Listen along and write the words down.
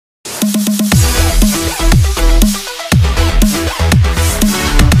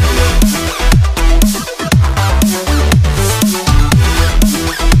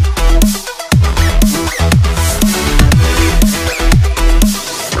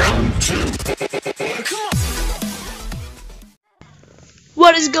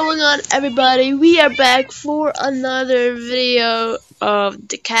is going on, everybody? We are back for another video of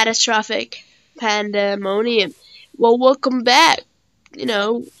the Catastrophic Pandamonium. Well, welcome back.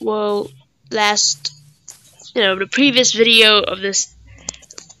 The previous video of this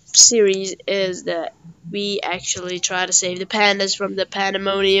series is that we actually try to save the pandas from the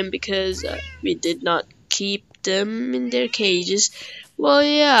Pandamonium because we did not keep them in their cages. Well,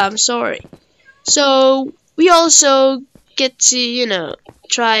 yeah, I'm sorry. So we also get to,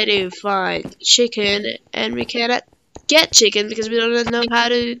 try to find chicken, and we cannot get chicken because we don't know how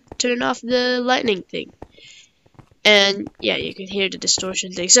to turn off the lightning thing. And yeah, you can hear the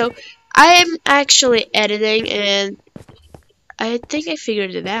distortion thing. So I am actually editing, and I think I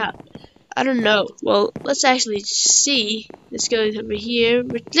figured it out. I don't know. Well, let's actually see. Let's go over here.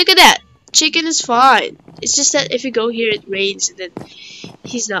 Look at that. Chicken is fine. It's just that if you go here, it rains, and then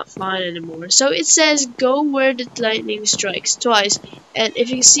he's not fine anymore. So it says go where the lightning strikes twice, and if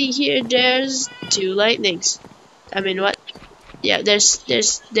you can see here, there's two lightnings. I mean, what? Yeah, there's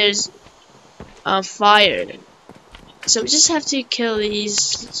fire. So we just have to kill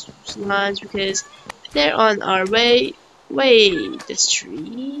these slimes because they're on our way. Wait, this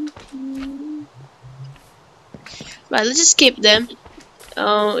tree. Right, let's just skip them.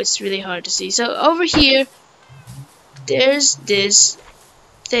 Oh, it's really hard to see. So over here, there's this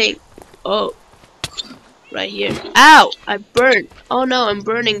thing. Oh, right here. Ow! I burned. Oh no, I'm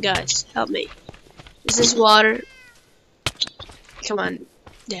burning, guys. Help me. Is this water? Come on.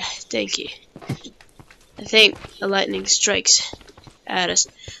 Yeah, thank you. I think the lightning strikes at us.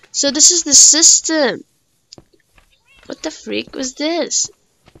 So this is the system. What the freak was this?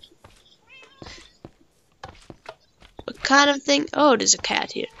 What kind of thing? Oh, there's a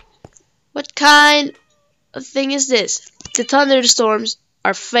cat here. What kind of thing is this? The thunderstorms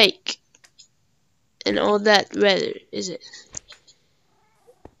are fake. And all that weather, is it?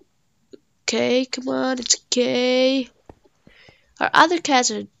 Okay, come on, it's okay. Our other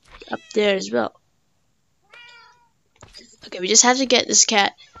cats are up there as well. Okay, we just have to get this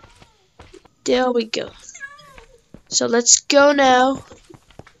cat. There we go. So let's go now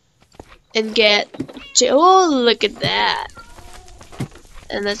and get. Oh, look at that!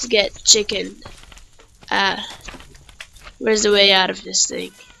 And let's get chicken. Where's the way out of this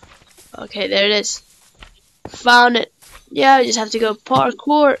thing? Okay, there it is. Found it. Yeah, we just have to go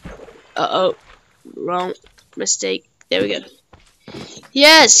parkour. Uh-oh. Wrong. Mistake. There we go.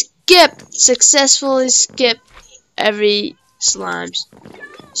 Yes! Skip! Successfully skip every slimes.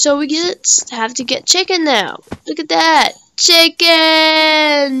 So we have to get chicken now. Look at that.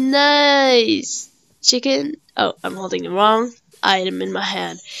 Chicken! Nice! Chicken. Oh, I'm holding the wrong item in my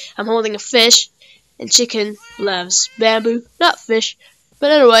hand. I'm holding a fish. And chicken loves bamboo, not fish.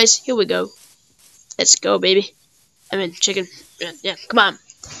 But otherwise, here we go. Let's go, baby. I mean, chicken. Yeah, come on.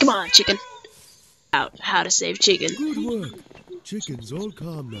 Come on, chicken. Out how to save chicken. Good work. Chicken's all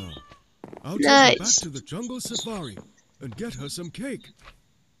calm now. I'll take her back to the jungle safari and get her some cake.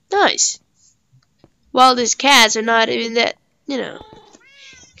 Nice. Well, these cats are not even that,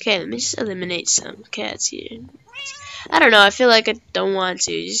 Okay, let me just eliminate some cats here. I don't know, I feel like I don't want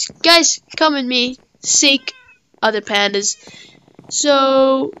to. Just, guys, come with me. Seek other pandas.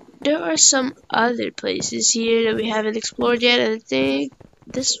 So there are some other places here that we haven't explored yet, and I think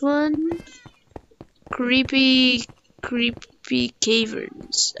this one, creepy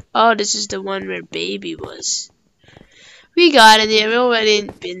caverns. Oh, this is the one where baby was. We got in here. We already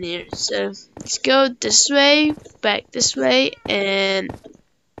been here, so let's go this way, back this way, and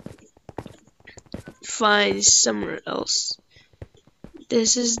find somewhere else.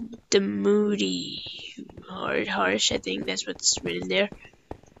 This is the moody harsh. I think that's what's written there.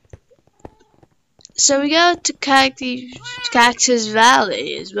 So we go to Cactus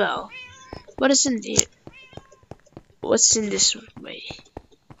Valley as well. What is in here? What's in this way?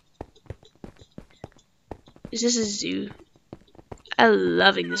 Is this a zoo? I'm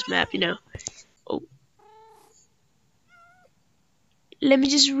loving this map, Oh. Let me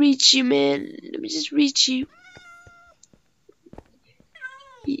just reach you, man. Let me just reach you.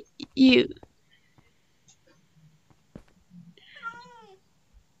 You.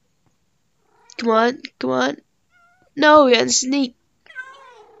 Come on, come on. No, we gotta sneak.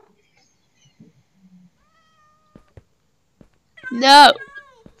 No.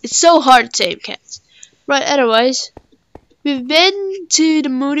 It's so hard to tame cats. Right, otherwise, we've been to the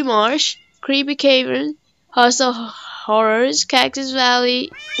Moody Marsh, Creepy Cavern, Hostile Horrors, Cactus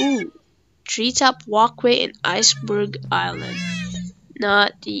Valley, Treetop Walkway, and Iceberg Island.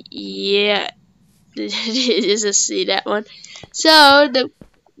 Not the, yeah, just see that one. So,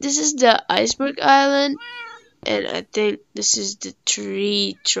 this is the Iceberg Island. and I think this is the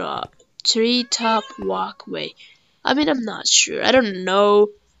treetop walkway. I mean, I'm not sure. I don't know.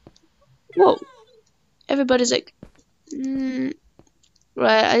 Whoa! Everybody's like, right.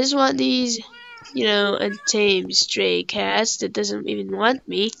 I just want these, you know, untamed stray cats that doesn't even want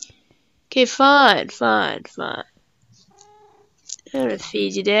me. Okay, fine. I'm gonna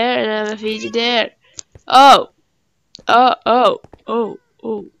feed you there, and I'm gonna feed you there. Oh.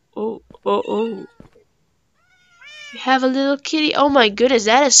 You have a little kitty. Oh my goodness,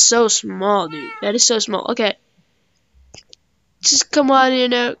 that is so small, dude. That is so small. Okay. Just come on, you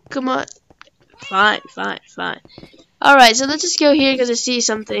know. Come on. Fine. Alright, so let's just go here because I see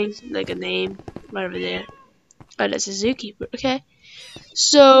something, like a name, right over there. Oh, that's a zookeeper. Okay.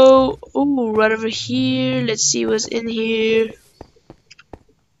 So, ooh, right over here. Let's see what's in here.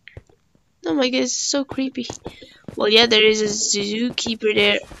 Oh my goodness, it's so creepy. Well, yeah, there is a zookeeper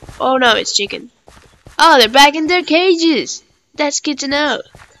there. Oh no, it's chicken. Oh, they're back in their cages. That's good to know.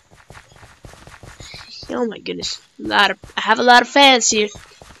 Oh my goodness, I have a lot of fans here.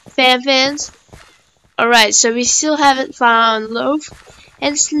 Fans. Alright, so we still haven't found Loaf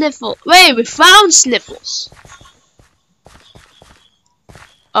and Sniffle. Wait, we found Sniffles.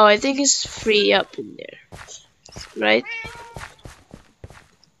 Oh, I think it's free up in there, right?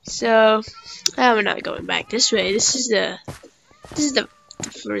 So, we're not going back this way. This is the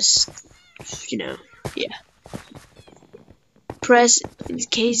first, you know, yeah. Press in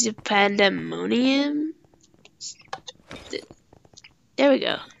case of Pandamonium. There we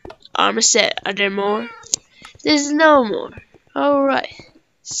go. Armor set. Are there more? There's no more. Alright.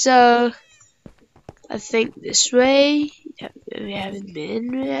 So, I think this way. We haven't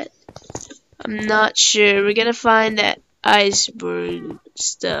been yet. I'm not sure. We're gonna find that iceberg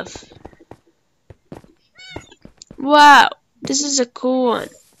stuff. Wow. This is a cool one.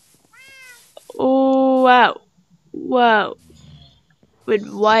 Oh, wow. With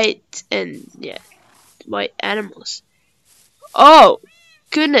white and, yeah, white animals. Oh,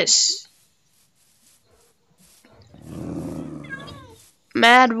 goodness.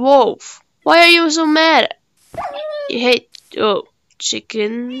 Mad wolf. Why are you so mad? You hate, oh,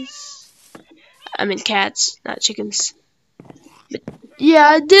 chickens. I mean cats, not chickens. But, yeah,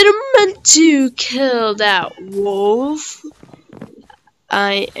 I didn't meant to kill that wolf.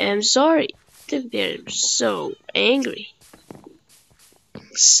 I am sorry. They're so angry.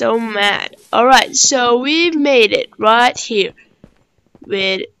 So mad. Alright, so we made it right here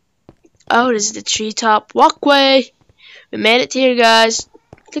with, oh, this is the treetop walkway. We made it here, guys.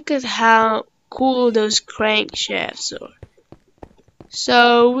 Look at how cool those crankshafts are.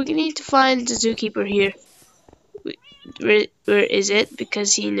 So we need to find the zookeeper here. Where is it?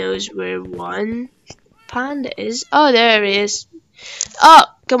 Because he knows where one panda is. Oh, there he is. Oh,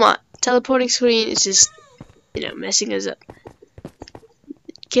 come on. Teleporting screen is just, you know, messing us up.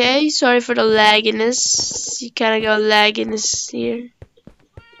 Okay, sorry for the lagginess. You kind of go lagginess here.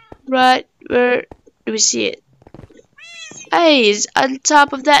 Right, where do we see it? Hey, it's on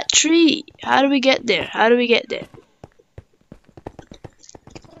top of that tree. How do we get there?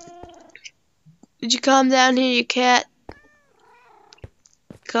 Would you calm down here, you cat?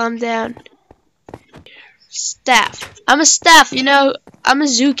 Calm down. Staff. I'm a staff, you know. I'm a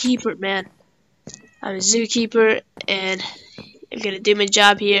zookeeper, man. I'm a zookeeper, and I'm gonna do my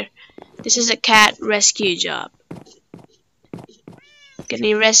job here. This is a cat rescue job.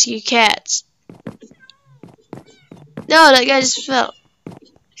 Gonna rescue cats. No, that guy just fell.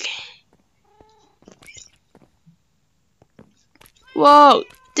 Okay. Whoa,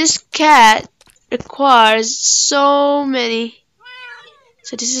 this cat requires so many.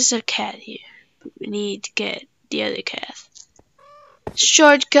 So this is a cat here. We need to get the other cat.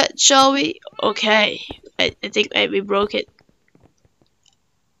 Shortcut, shall we? Okay. I think we broke it.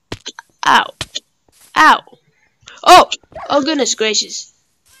 Ow. Oh goodness gracious.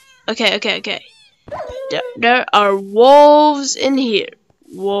 Okay. There are wolves in here.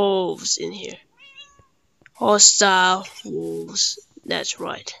 Hostile wolves. That's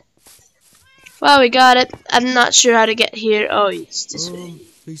right. Well, we got it. I'm not sure how to get here. Oh, it's this way.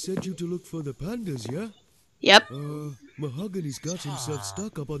 They sent you to look for the pandas, yeah? Yep. Mahogany's got himself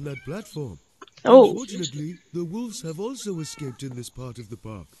stuck up on that platform. Oh. Unfortunately, the wolves have also escaped in this part of the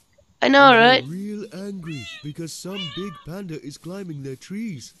park. I know, right? They're real angry because some big panda is climbing their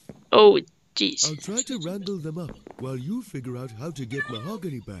trees. Oh, jeez. I'll try to wrangle them up while you figure out how to get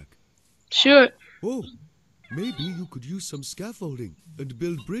Mahogany back. Sure. Oh, maybe you could use some scaffolding and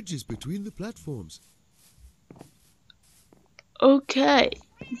build bridges between the platforms. Okay.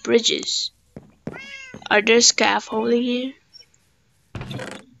 Bridges. Are there scaffolding here?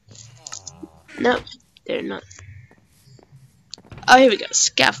 No, they're not. Oh, here we go.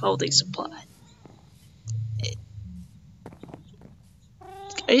 Scaffolding supply.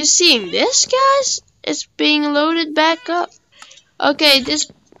 Are you seeing this, guys? It's being loaded back up. Okay, this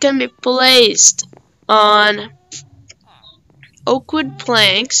can be placed on oakwood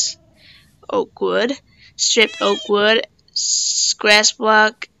planks, oakwood, stripped oakwood, grass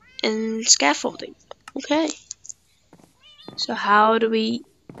block, and scaffolding. Okay. So how do we...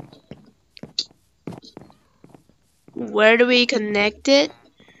 Where do we connect it?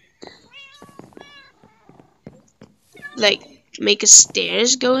 Like, make a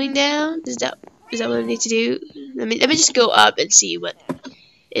stairs going down? Is that what I need to do? Let me just go up and see what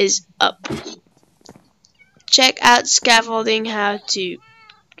is up. Check out scaffolding how to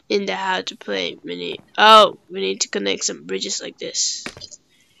play. We need to connect some bridges like this.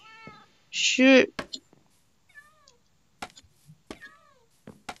 Sure.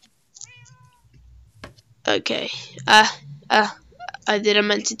 Okay. I didn't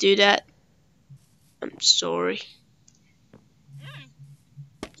meant to do that. I'm sorry.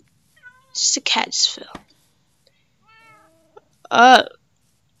 Just a cat just fell. Oh.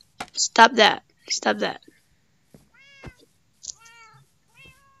 Stop that. Stop that.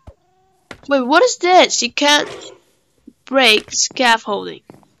 Wait, what is this? You can't break scaffolding.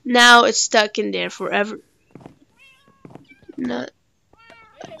 Now it's stuck in there forever. No.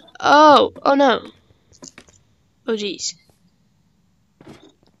 Oh no. Oh jeez.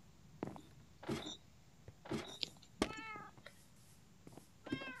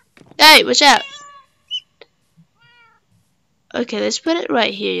 Hey, watch out. Okay, let's put it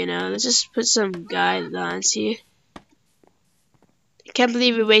right here, you know. Let's just put some guidelines here. I can't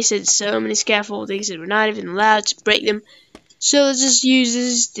believe we wasted so many scaffoldings and we're not even allowed to break them. So let's just use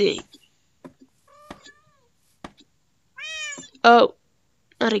this thing. Oh,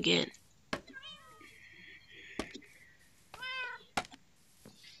 not again.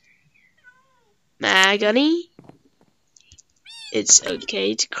 Magony. It's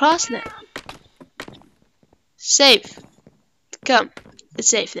okay to cross now. Safe. Come. It's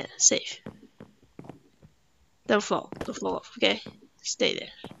safe now. Safe. Don't fall. Don't fall off, okay? Stay there.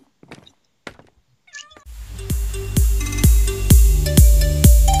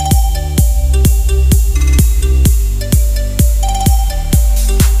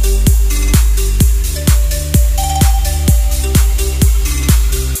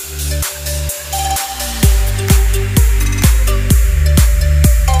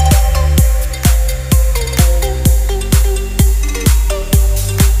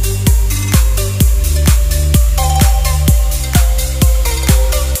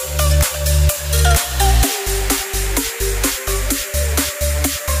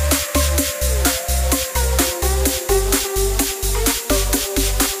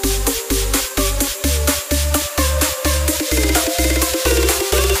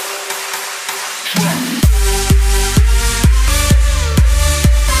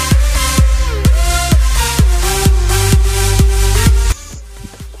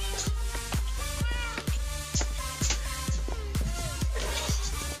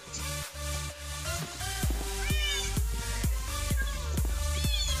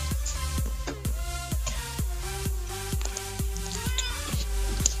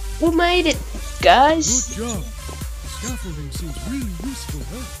 We made it, guys. Good job. Scaffolding seems really useful,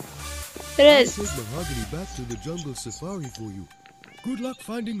 huh? It is. I'll take Mahogany back to the jungle safari for you. Good luck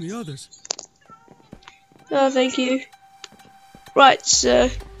finding the others. Oh, thank you. Right, so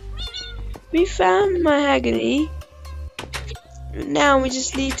we found Mahogany. Now we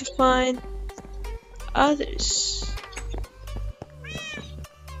just need to find others.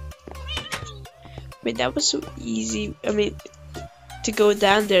 Wait, that was so easy. I mean, to go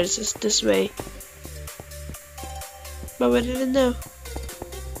down there is just this way. But we didn't know.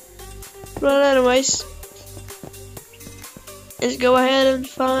 Well, anyways, let's go ahead and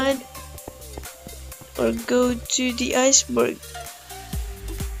find or go to the iceberg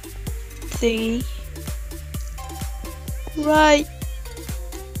thingy. Right,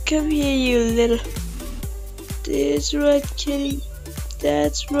 come here, you little. That's right, kitty.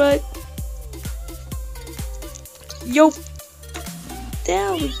 That's right. Yo.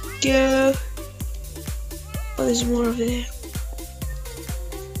 There we go. Oh, there's more over there.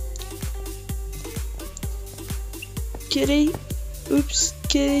 Kitty. Oops,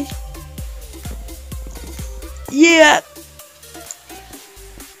 kitty. Yeah.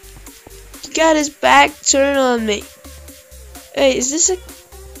 He got his back turned on me. Hey, is this a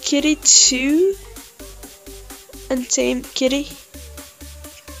kitty too? Untamed kitty?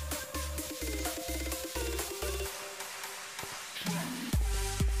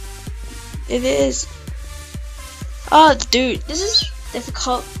 It is. Oh, dude, this is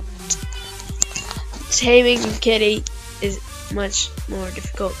difficult. Taming a kitty is much more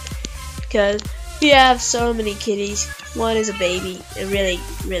difficult because we have so many kitties. One is a baby, a really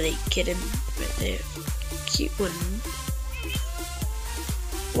kitten right there, cute one.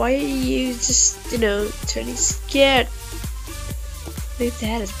 Why are you just, turning scared? Look,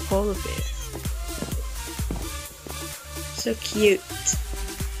 that is a polar bear. So cute.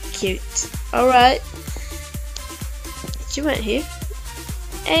 Alright. What you want here?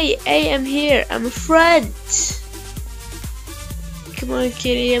 Hey, I'm here. I'm a friend. Come on,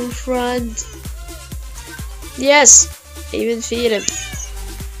 kitty, I'm a friend. Yes, even feed him.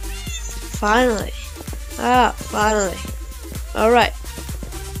 Finally. Finally. Alright.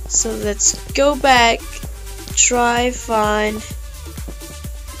 So let's go back. Try find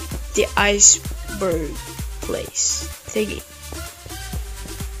the iceberg place thingy.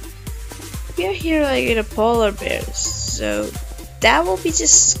 We are here like in a polar bear, so that will be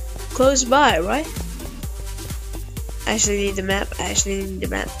just close by, right? I actually need the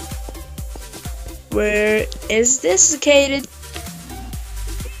map. Where is this located?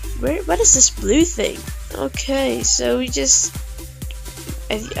 What is this blue thing? Okay, so we just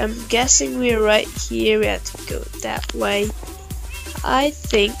I'm guessing we're right here. We have to go that way. I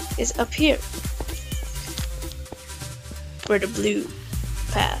think it's up here where the blue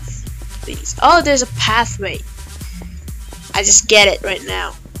path leads. Oh, there's a pathway. I just get it right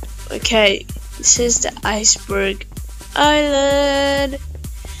now. Okay, this is the iceberg island.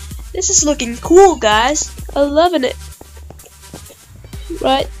 This is looking cool, guys. I'm loving it.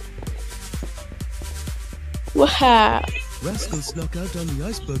 Right? Wow. Rascal snuck out on the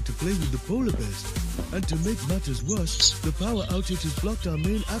iceberg to play with the polar bears. And to make matters worse, the power outage has blocked our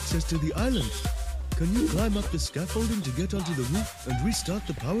main access to the island. Can you climb up the scaffolding to get onto the roof and restart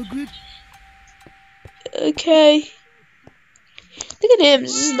the power grid? Okay. Look at him,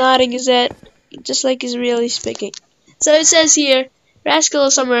 just nodding his head, just like he's really speaking. So it says here, Rascal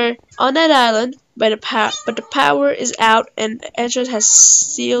is somewhere on that island, but the power is out and the entrance has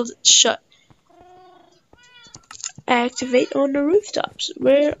sealed shut. Activate on the rooftops.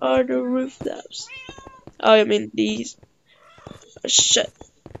 Where are the rooftops? Oh, I mean these are shut.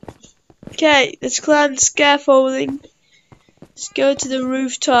 Okay, let's climb the scaffolding. Let's go to the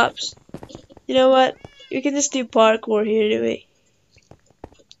rooftops. You know what? We can just do parkour here, do we?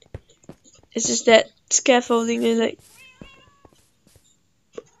 It's just that scaffolding is like...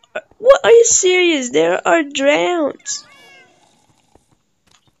 What? Are you serious? There are drowns.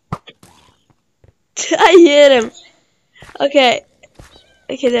 I hit him. Okay,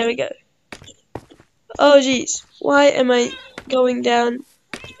 there we go. Oh jeez, why am I going down?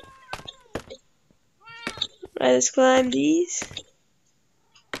 Right, let's climb these.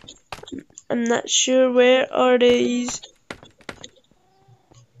 I'm not sure where are these.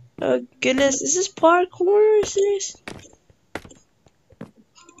 Oh goodness, is this parkour? Is this?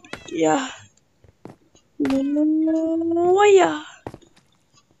 Yeah. Oh yeah.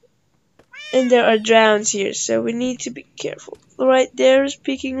 And there are drowns here, so we need to be careful. Right there is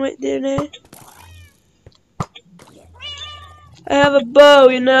peeking right there now. I have a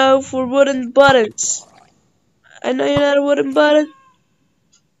bow, for wooden buttons. I know you're not a wooden button,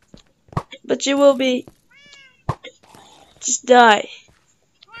 but you will be. Just die.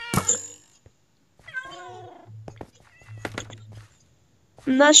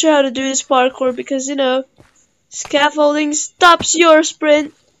 I'm not sure how to do this parkour because, scaffolding stops your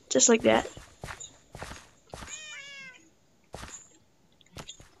sprint. Just like that.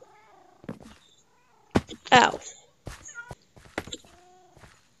 Ow.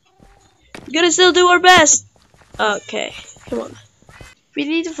 We're gonna still do our best. Okay, come on. We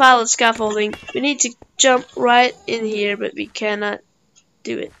need to follow scaffolding. We need to jump right in here, but we cannot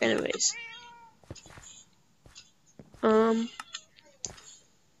do it anyways.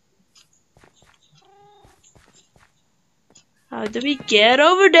 How do we get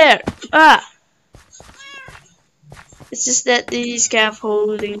over there? It's just that the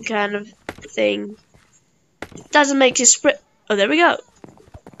scaffolding kind of thing doesn't make you sprint. Oh, there we go.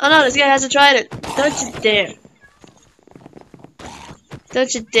 Oh no, this guy hasn't tried it. Don't you dare.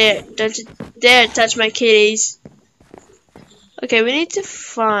 Don't you dare touch my kitties. Okay, we need to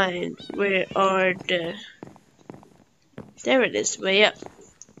find where are the... There it is, way up.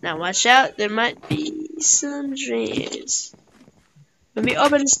 Now watch out, there might be some dreams. Let me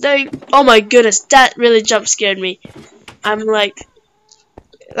open this thing. Oh my goodness, that really jump scared me. I'm like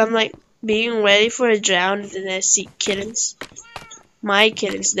being ready for a drown, and then I see kittens. My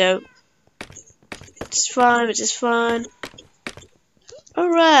kittens though. It's fun, which is fun.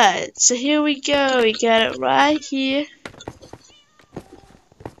 Alright, so here we go. We got it right here.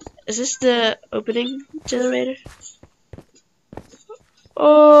 Is this the opening generator?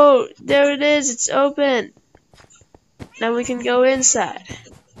 Oh, there it is. It's open. Now we can go inside.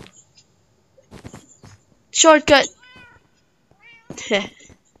 Shortcut.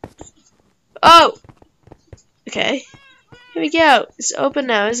 Oh! Okay. Here we go. It's open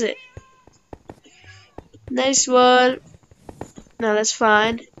now, is it? Nice one. No, that's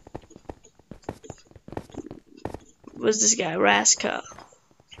fine. What's this guy? Rascal.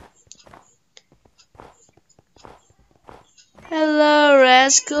 Hello,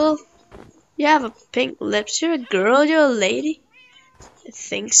 Rascal. You have a pink lips. You're a girl? You're a lady? I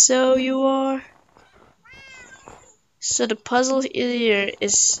think so, you are. So the puzzle here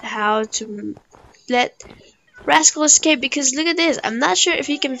is how to let Rascal escape, because look at this. I'm not sure if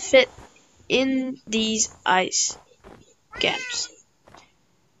he can fit in these ice gaps.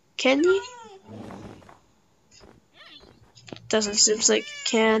 Can he? Doesn't seem like he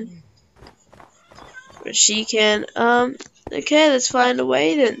can. Or she can. Okay, let's find a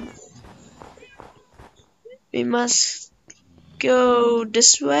way then. We must go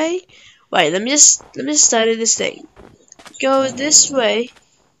this way. Wait, let me just study this thing. Go this way.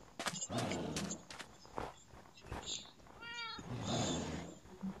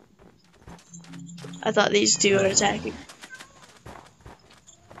 I thought these two were attacking.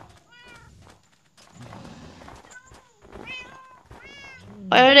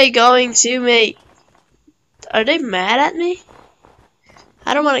 Why are they going to me? Are they mad at me?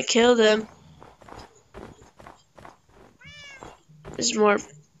 I don't want to kill them. There's more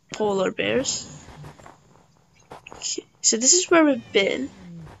polar bears. Okay, so this is where we've been.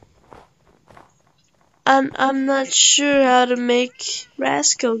 I'm not sure how to make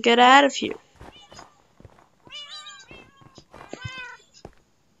Rascal get out of here.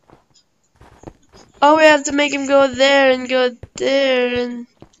 Oh, we have to make him go there and go there and...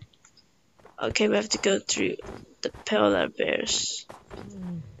 Okay, we have to go through the polar bears.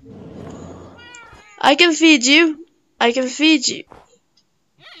 I can feed you. I can feed you.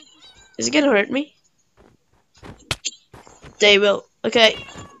 Is it gonna hurt me? They will. Okay.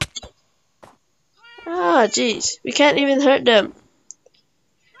 Ah, jeez. We can't even hurt them.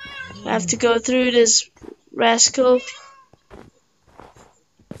 I have to go through this Rascal.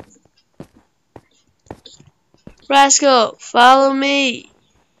 Rascal, follow me.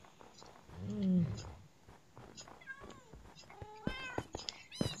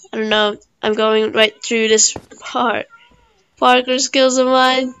 I don't know. I'm going right through this part. Parkour skills of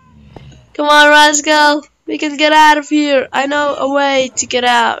mine. Come on, Rascal. We can get out of here. I know a way to get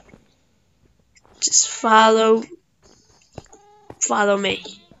out. Just follow me.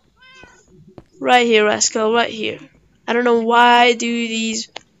 Right here, Rascal. Right here. I don't know why do these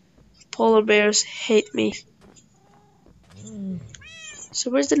polar bears hate me. So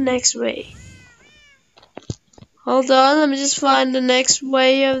where's the next way? Hold on, let me just find the next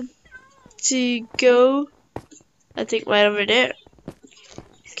way to go. I think right over there.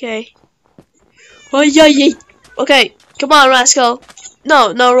 Okay. Oh yeah, yeah. Okay, come on, Rascal.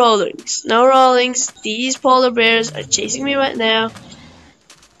 No, no rollings. No rollings. These polar bears are chasing me right now.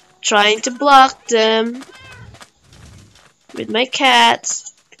 Trying to block them with my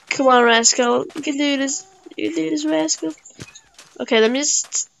cats. Come on, Rascal. You can do this. You can do this, Rascal. Okay, let me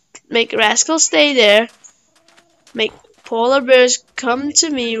just make Rascal stay there. Make polar bears come to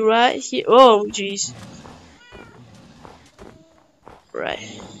me right here. Oh, jeez. Right.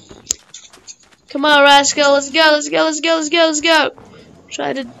 Come on, Rascal. Let's go. Let's go. Let's go. Let's go. Let's go.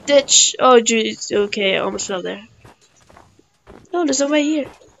 Try to ditch. Oh, jeez. Okay, I almost fell there. No, there's a way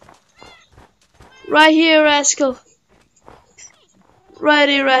here. Right here, Rascal. Right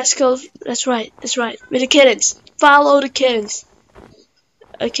here, Rascal. That's right. That's right. With the kittens. Follow the kittens.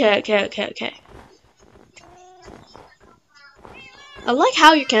 Okay, okay, okay, okay. I like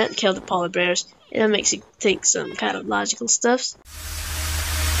how you can't kill the polar bears. It makes you think some kind of logical stuff.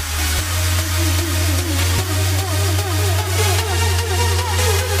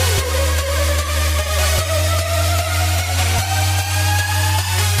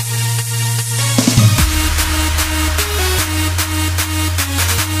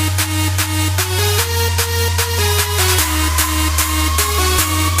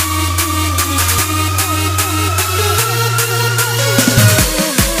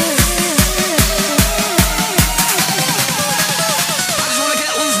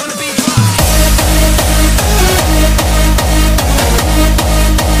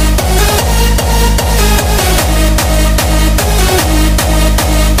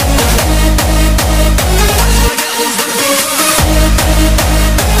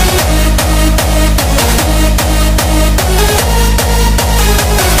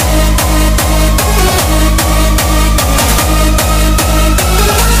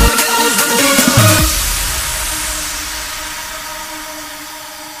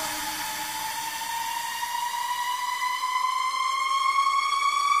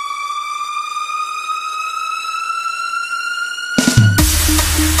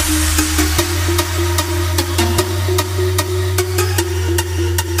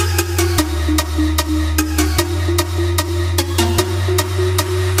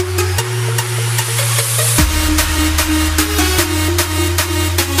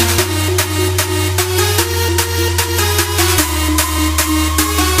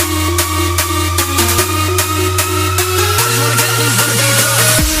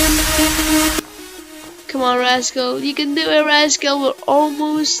 Rascal. You can do it, Rascal. We're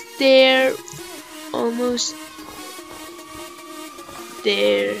almost there. Almost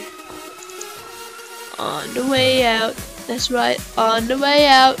there. On the way out. That's right. On the way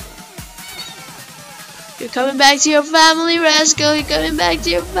out. You're coming back to your family, Rascal. You're coming back to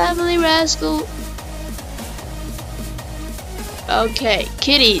your family, Rascal. Okay,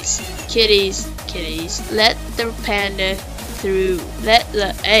 kitties. Kitties. Kitties. Let the panda through.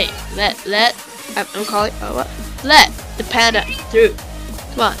 I'm calling. Oh, what? Let the panda through.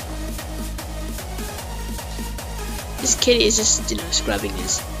 Come on. This kitty is just, scrubbing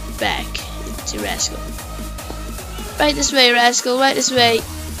his back into Rascal. Right this way, Rascal. Right this way.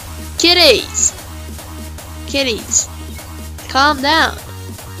 Kitties. Kitties. Calm down.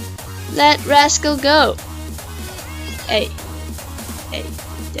 Let Rascal go. Hey. Hey.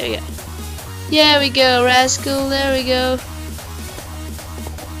 There we go. There we go, Rascal. There we go.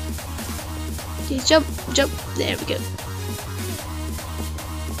 Okay, jump. Jump. There we go.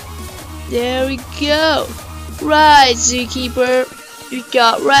 There we go. Right, Zookeeper. We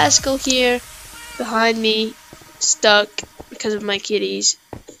got Rascal here behind me, stuck because of my kitties.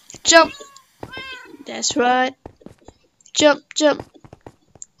 Jump. That's right. Jump, jump.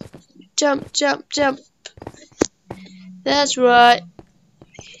 Jump, jump, jump. That's right.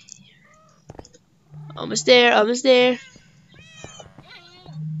 Almost there, almost there.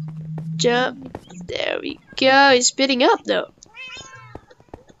 Jump. There we go. He's spitting up though.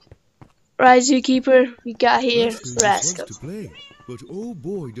 Right, Zookeeper, we got here Rascal. Wants to play, but oh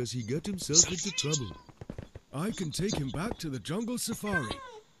boy, does he get himself into trouble. I can take him back to the jungle safari.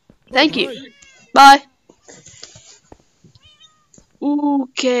 Thank you. Bye.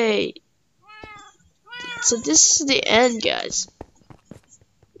 Okay. So this is the end, guys.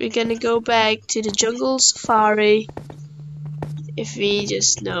 We're gonna go back to the jungle safari. If we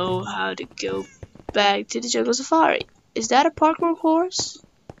just know how to go back to the jungle safari. Is that a parkour course?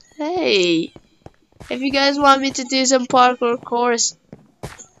 Hey, if you guys want me to do some parkour course,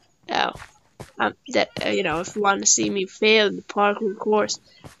 if you want to see me fail in the parkour course,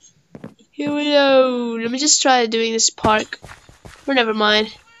 here we go. Let me just try doing this park. Or never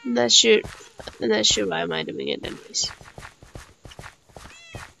mind. I'm not sure why am I doing it anyways.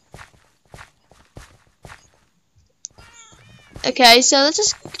 Okay, so let's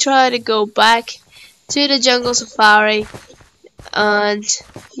just try to go back to the jungle safari. And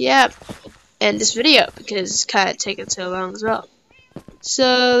yeah, end this video because it's kind of taking so long as well.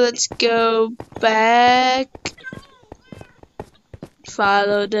 So let's go back,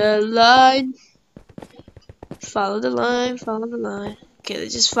 follow the line, follow the line, follow the line. Okay,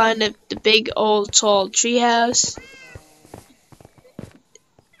 let's just find the big old tall treehouse.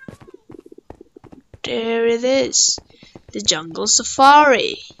 There it is, the jungle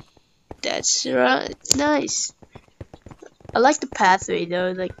safari. That's right, nice. I like the pathway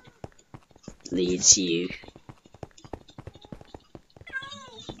though, like leads you.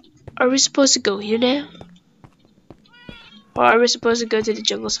 Are we supposed to go here now? Or are we supposed to go to the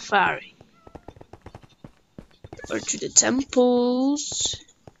jungle safari? Or to the temples?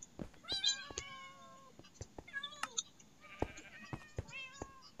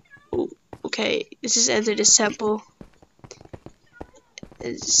 Oh, okay, let's just enter this temple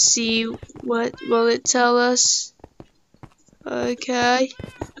and see what will it tell us. Okay.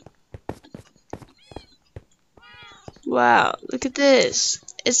 Wow, look at this.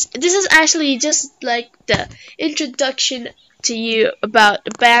 This is actually just like the introduction to you about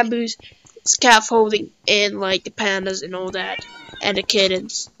the bamboos, scaffolding, and like the pandas and all that, and the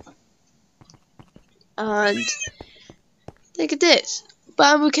kittens. And look at this.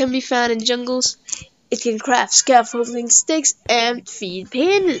 Bamboo can be found in jungles. It can craft scaffolding sticks and feed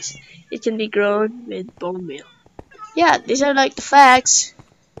pandas. It can be grown with bone meal. Yeah, these are like the facts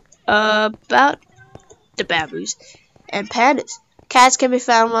about the bamboos and pandas. Cats can be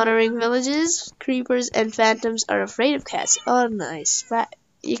found wandering villages. Creepers and phantoms are afraid of cats. Oh, nice.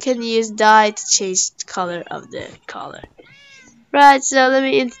 You can use dye to change the color of the collar. Right, so let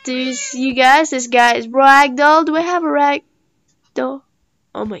me introduce you guys. This guy is Ragdoll. Do we have a Ragdoll?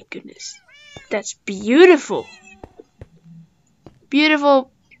 Oh my goodness. That's beautiful.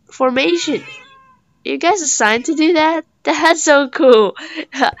 Beautiful formation. You guys assigned to do that? That's so cool.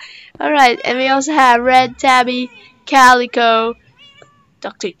 Alright, and we also have Red Tabby, Calico,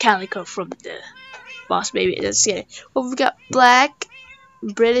 Dr. Calico from the Boss Baby. Let's get it. Well, we've got Black,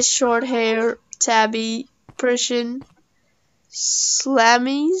 British short hair, Tabby, Persian,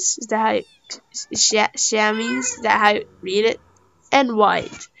 Slammies. Is that how you, Shammies? Is that how you read it? And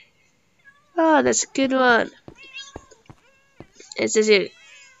White. Oh, that's a good one. It says here,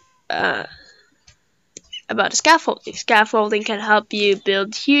 about the scaffolding. Scaffolding can help you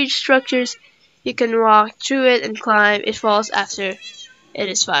build huge structures. You can walk through it and climb. It falls after it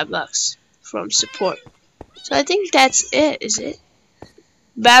is 5 blocks from support. So I think that's it, is it?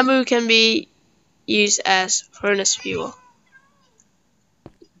 Bamboo can be used as furnace fuel.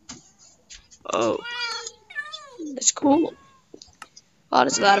 Oh, that's cool. Oh,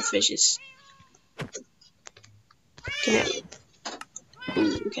 there's a lot of fishes. Come here.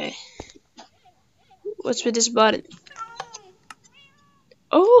 Ooh, okay. What's with this button?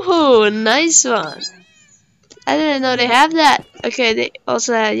 Oh, nice one. I didn't know they have that. Okay, they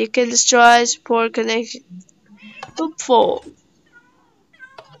also have, you can destroy support connection. Hopeful.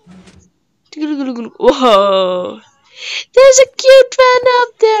 Whoa. There's a cute panda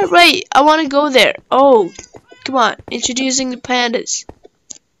up there. Wait, I want to go there. Oh, come on. Introducing the pandas.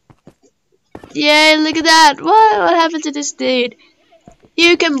 Yay, look at that. What happened to this dude?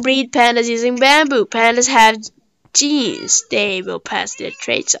 You can breed pandas using bamboo. Pandas have genes they will pass their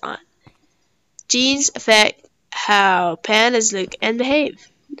traits on. Genes affect how pandas look and behave.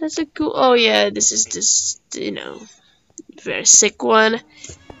 That's a cool. Oh yeah, this is just, you know, very sick one.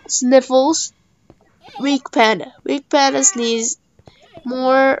 Sniffles. Weak panda. Weak pandas sneeze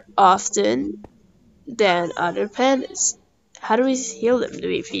more often than other pandas. How do we heal them? Do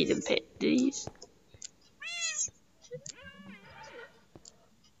we feed them these?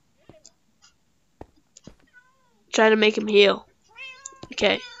 Try to make him heal.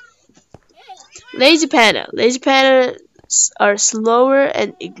 Okay. Lazy panda. Lazy pandas are slower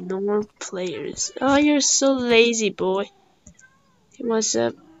and ignore players. Oh, you're so lazy, boy. What's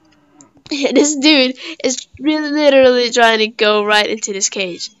up? This dude is really literally trying to go right into this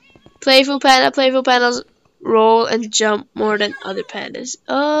cage. Playful panda. Playful pandas roll and jump more than other pandas.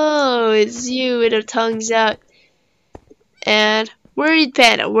 Oh, it's you with your tongues out. And worried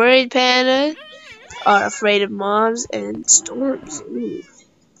panda. Worried panda are afraid of mobs and storms. Ooh.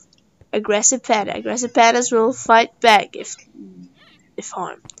 Aggressive panda. Aggressive pandas will fight back if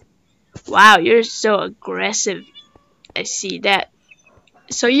harmed. Wow, you're so aggressive. I see that.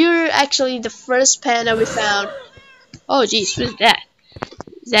 So you're actually the first panda we found. Oh jeez, what is that?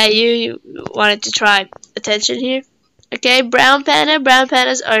 Is that you wanted to try attention here? Okay, brown panda. Brown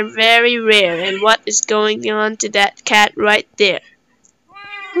pandas are very rare. And what is going on to that cat right there?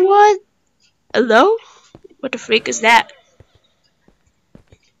 What? Hello? What the freak is that?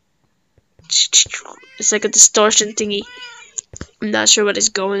 It's like a distortion thingy. I'm not sure what is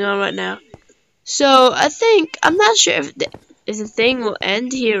going on right now. So I think I'm not sure if the thing will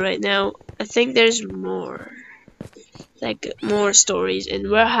end here right now. I think there's more, like more stories. And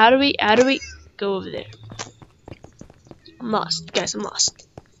where? How do we go over there? I'm lost, guys. I'm lost.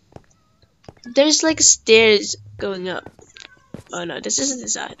 There's like stairs going up. Oh no, this isn't the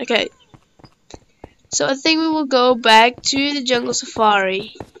side. Okay. So I think we will go back to the jungle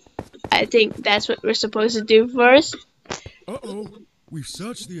safari. I think that's what we're supposed to do first. Uh-oh. We've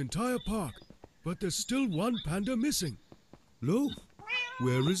searched the entire park, but there's still one panda missing. Loaf.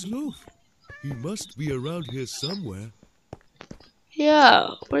 Where is Loaf? He must be around here somewhere.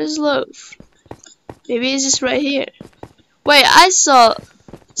 Yeah, where's Loaf? Maybe he's just right here. Wait, I saw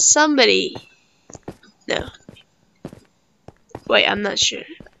somebody. No. Wait, I'm not sure.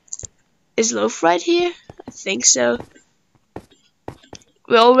 Is Loaf right here? I think so.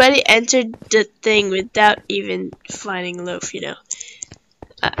 We already entered the thing without even finding Loaf, you know.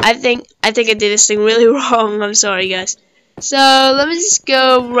 I think I did this thing really wrong. I'm sorry, guys. So let me just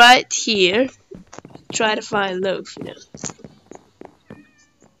go right here. Try to find Loaf, you know.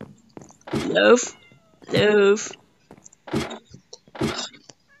 Loaf. Loaf.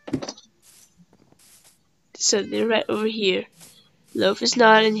 So they're right over here. Loaf is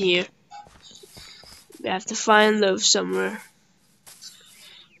not in here. We have to find Loaf somewhere.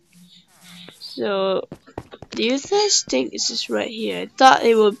 So, do you guys think this is right here? I thought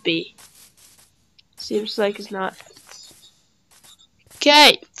it would be. Seems like it's not.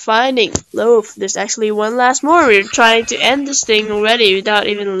 Okay, finding Loaf. There's actually one last more. We're trying to end this thing already without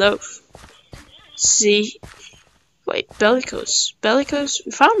even Loaf. See? Wait, Bellicose. Bellicose?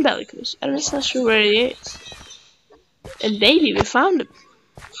 We found Bellicose. I'm just not sure where he is. And baby, we found him.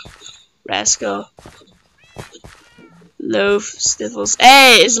 Rascal. Loaf, Sniffles.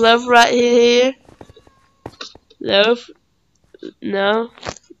 Hey, is Loaf right here? Loaf? No.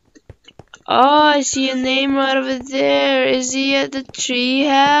 Oh, I see a name right over there. Is he at the tree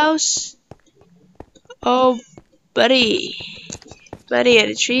house? Oh, buddy. Buddy at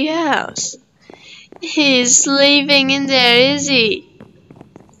the tree house. He's sleeping in there, is he?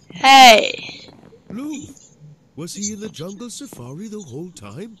 Hey. Loaf, was he in the jungle safari the whole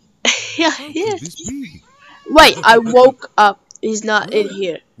time? Yeah, How yeah. could this be? Wait, I woke up. He's not in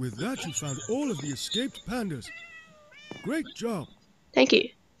here. With that, you found all of the escaped pandas. Great job. Thank you.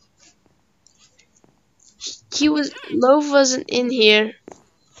 Loaf wasn't in here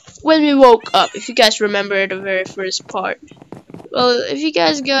when we woke up. If you guys remember the very first part. Well, if you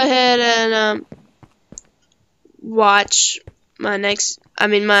guys go ahead and watch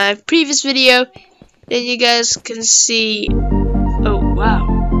my previous video, then you guys can see. Oh wow.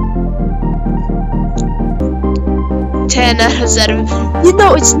 10 out of 7. You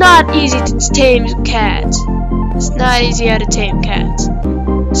know, it's not easy to tame cats. It's not easy how to tame cats.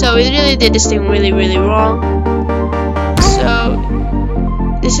 So we really did this thing really, really wrong.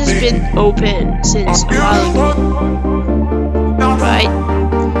 So this has been open since a while ago, right?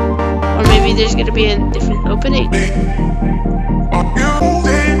 Or maybe there's gonna be a different opening.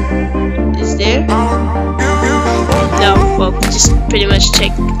 Is there? No. Well, just pretty much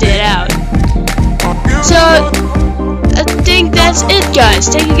checked it out. So I think that's it, guys.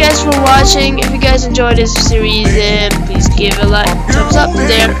 Thank you guys for watching. If you guys enjoyed this series, then please give a thumbs up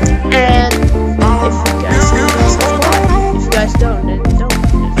there. And if you guys subscribe, if you guys don't, then don't.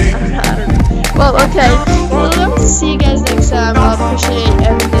 I don't know. Well, okay. Well, I'll see you guys next time. I appreciate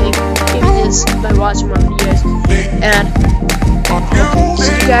everything, even just by watching my videos. And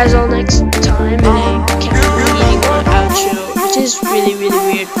see you guys all next time. And I kept reading my outro, which is really, really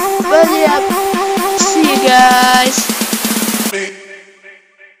weird. But yeah. See you guys.